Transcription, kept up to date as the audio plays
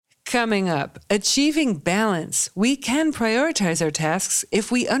Coming up, achieving balance. We can prioritize our tasks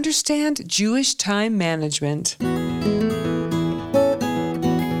if we understand Jewish time management.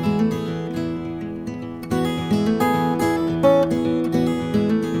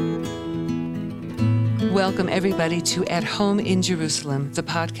 Welcome, everybody, to At Home in Jerusalem, the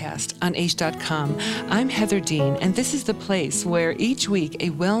podcast on Aish.com. I'm Heather Dean, and this is the place where each week a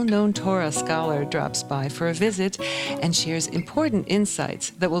well-known Torah scholar drops by for a visit and shares important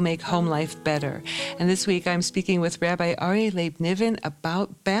insights that will make home life better. And this week I'm speaking with Rabbi Nivin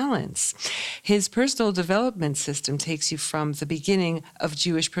about balance. His personal development system takes you from the beginning of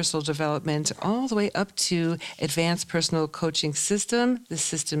Jewish personal development all the way up to advanced personal coaching system. This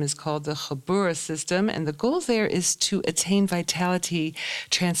system is called the Chabura system, and the goal there is to attain vitality,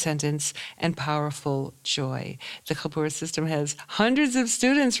 transcendence, and powerful joy. The Chabura system has hundreds of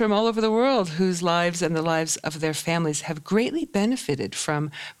students from all over the world whose lives and the lives of their families have greatly benefited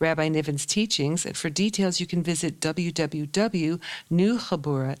from Rabbi Nivin's teachings. And for details, you can visit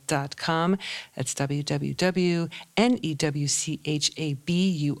www.newchabura.com. That's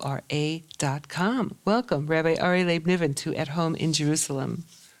www.newchabura.com. Welcome, Rabbi Leib Nivin, to At Home in Jerusalem.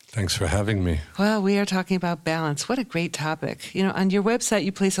 Thanks for having me. Well, we are talking about balance. What a great topic. You know, on your website,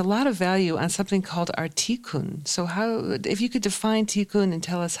 you place a lot of value on something called our tikkun. So if you could define tikkun and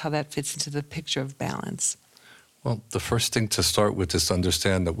tell us how that fits into the picture of balance. Well, the first thing to start with is to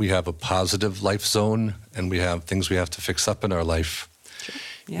understand that we have a positive life zone and we have things we have to fix up in our life. Sure.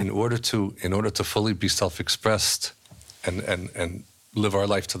 Yeah. In order to fully be self-expressed and live our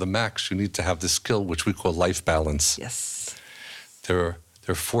life to the max, you need to have this skill which we call life balance. Yes. There are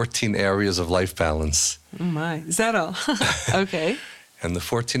 14 areas of life balance. Oh my, is that all? Okay. And the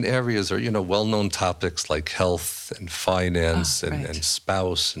 14 areas are, well-known topics like health and finance and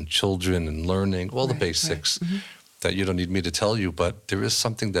spouse and children and learning, all the basics that you don't need me to tell you, but there is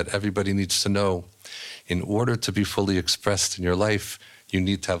something that everybody needs to know. In order to be fully expressed in your life, you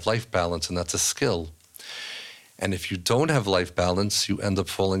need to have life balance, and that's a skill. And if you don't have life balance, you end up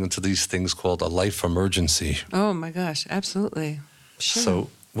falling into these things called a life emergency. Oh my gosh, absolutely. Sure. So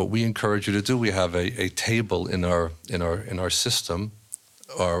what we encourage you to do, we have a table in our system,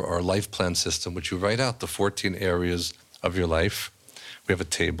 our life plan system, which you write out the 14 areas of your life. We have a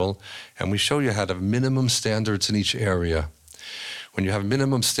table, and we show you how to have minimum standards in each area. When you have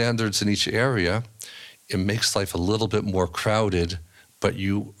minimum standards in each area, it makes life a little bit more crowded, but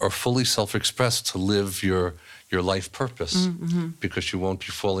you are fully self-expressed to live your life purpose because you won't be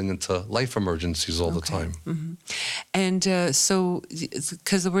falling into life emergencies all the time. Mm-hmm. And so,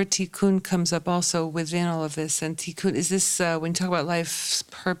 because the word tikkun comes up also within all of this, and tikkun, is this, when you talk about life's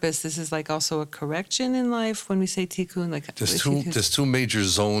purpose, this is like also a correction in life when we say tikkun? Like There's two major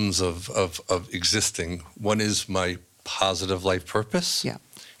zones of existing. One is my positive life purpose. Yeah.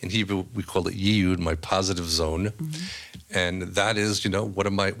 In Hebrew, we call it yiyud, my positive zone. And that is,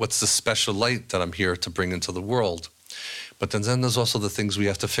 what's the special light that I'm here to bring into the world? But then there's also the things we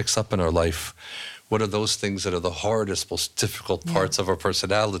have to fix up in our life. What are those things that are the hardest, most difficult parts of our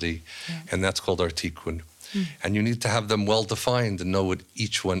personality? Yeah. And that's called our tikkun. And you need to have them well defined and know what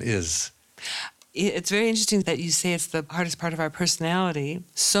each one is. It's very interesting that you say it's the hardest part of our personality.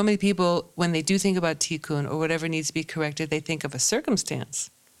 So many people, when they do think about tikkun or whatever needs to be corrected, they think of a circumstance.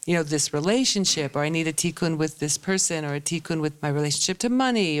 This relationship, or I need a tikkun with this person, or a tikkun with my relationship to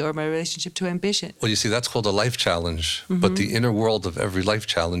money, or my relationship to ambition. Well, you see, that's called a life challenge. But the inner world of every life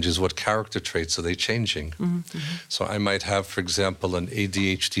challenge is what character traits are they changing. So I might have, for example, an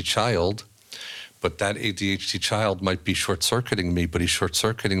ADHD child, but that ADHD child might be short-circuiting me, but he's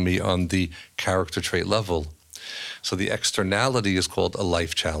short-circuiting me on the character trait level. So the externality is called a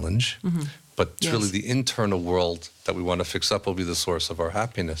life challenge. But it's really the internal world that we want to fix up will be the source of our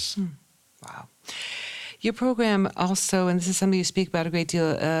happiness. Wow. Your program also, and this is something you speak about a great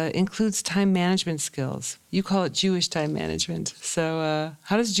deal, includes time management skills. You call it Jewish time management. So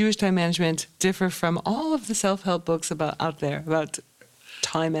how does Jewish time management differ from all of the self-help books out there about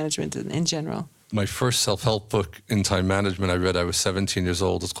time management in general? My first self-help book in time management I read, I was 17 years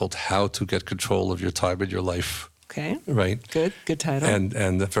old. It's called How to Get Control of Your Time and Your Life. Okay. Right. Good title.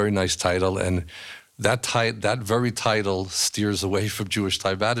 And a very nice title. And that very title steers away from Jewish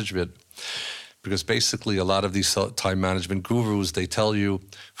time management, because basically a lot of these time management gurus, they tell you,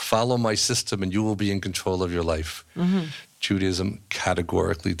 follow my system and you will be in control of your life. Judaism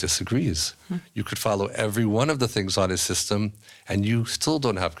categorically disagrees. You could follow every one of the things on his system and you still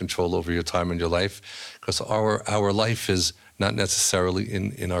don't have control over your time and your life, because our life is not necessarily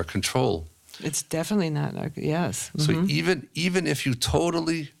in our control. It's definitely not. Yes. So even if you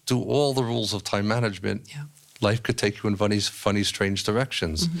totally do all the rules of time management, life could take you in funny, strange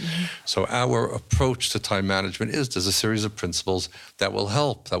directions. So our approach to time management is there's a series of principles that will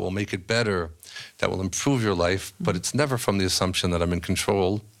help, that will make it better, that will improve your life, but it's never from the assumption that I'm in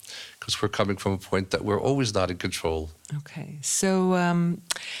control, because we're coming from a point that we're always not in control. Okay. So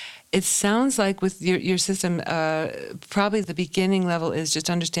it sounds like with your system, probably the beginning level is just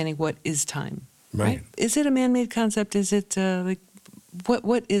understanding what is time, right? Is it a man-made concept? Is it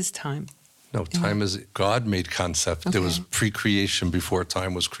what is time? No, time is a God-made concept. Okay. There was pre-creation before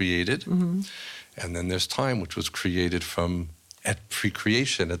time was created. And then there's time, which was created at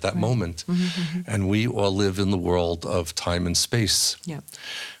pre-creation, at that moment. And we all live in the world of time and space. Yeah.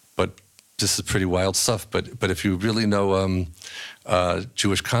 But this is pretty wild stuff. But if you really know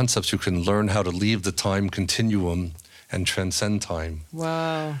Jewish concepts, you can learn how to leave the time continuum and transcend time.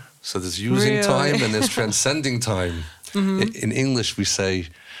 Wow. So there's using time and there's transcending time. In English, we say,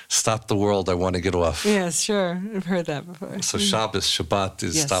 stop the world, I want to get off. Yes, sure. I've heard that before. So Shabbos, Shabbat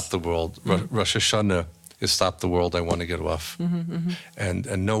is stop the world. Rosh Hashanah is stop the world, I want to get off.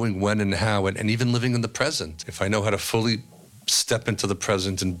 And knowing when and how, and even living in the present. If I know how to fully step into the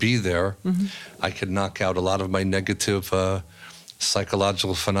present and be there, I can knock out a lot of my negative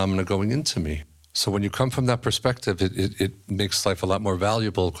psychological phenomena going into me. So when you come from that perspective, it makes life a lot more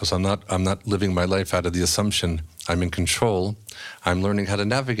valuable, because I'm not living my life out of the assumption I'm in control. I'm learning how to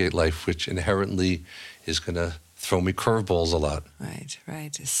navigate life, which inherently is going to throw me curveballs a lot.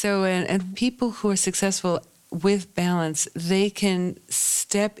 Right. So, and people who are successful with balance, they can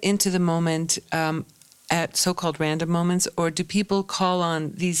step into the moment at so-called random moments, or do people call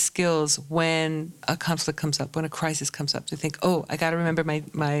on these skills when a conflict comes up, when a crisis comes up, to think, oh, I got to remember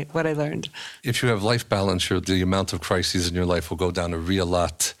my what I learned? If you have life balance, the amount of crises in your life will go down a real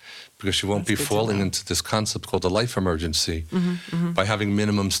lot, because you won't be falling into this concept called a life emergency by having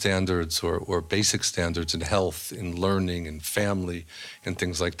minimum standards or basic standards in health, in learning, in family, and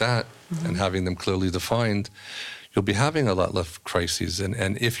things like that, and having them clearly defined. You'll be having a lot less crises.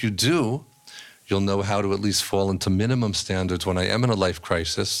 And if you do, you'll know how to at least fall into minimum standards when I am in a life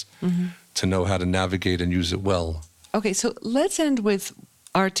crisis to know how to navigate and use it well. Okay, so let's end with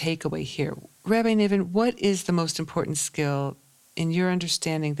our takeaway here. Rabbi Nivin, what is the most important skill in your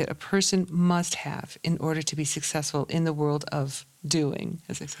understanding that a person must have in order to be successful in the world of doing,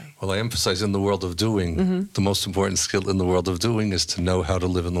 as I say? Well, I emphasize in the world of doing. The most important skill in the world of doing is to know how to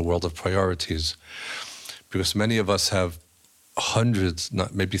live in the world of priorities. Because many of us have hundreds,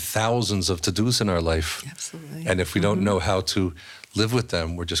 maybe thousands of to-dos in our life. Absolutely. And if we don't know how to live with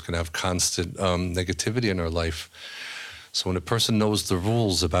them, we're just going to have constant negativity in our life. So when a person knows the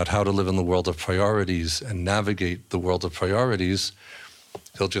rules about how to live in the world of priorities and navigate the world of priorities,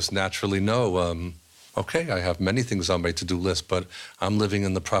 he'll just naturally know, okay, I have many things on my to-do list, but I'm living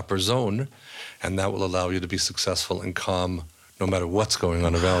in the proper zone, and that will allow you to be successful and calm no matter what's going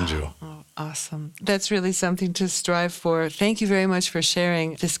on around you. Oh, awesome. That's really something to strive for. Thank you very much for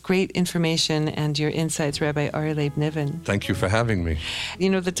sharing this great information and your insights, Rabbi Leib Nivin. Thank you for having me. You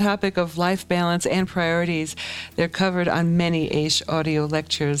know, the topic of life balance and priorities, they're covered on many Aish audio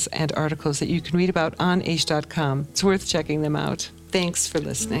lectures and articles that you can read about on aish.com. It's worth checking them out. Thanks for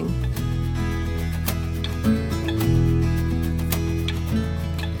listening.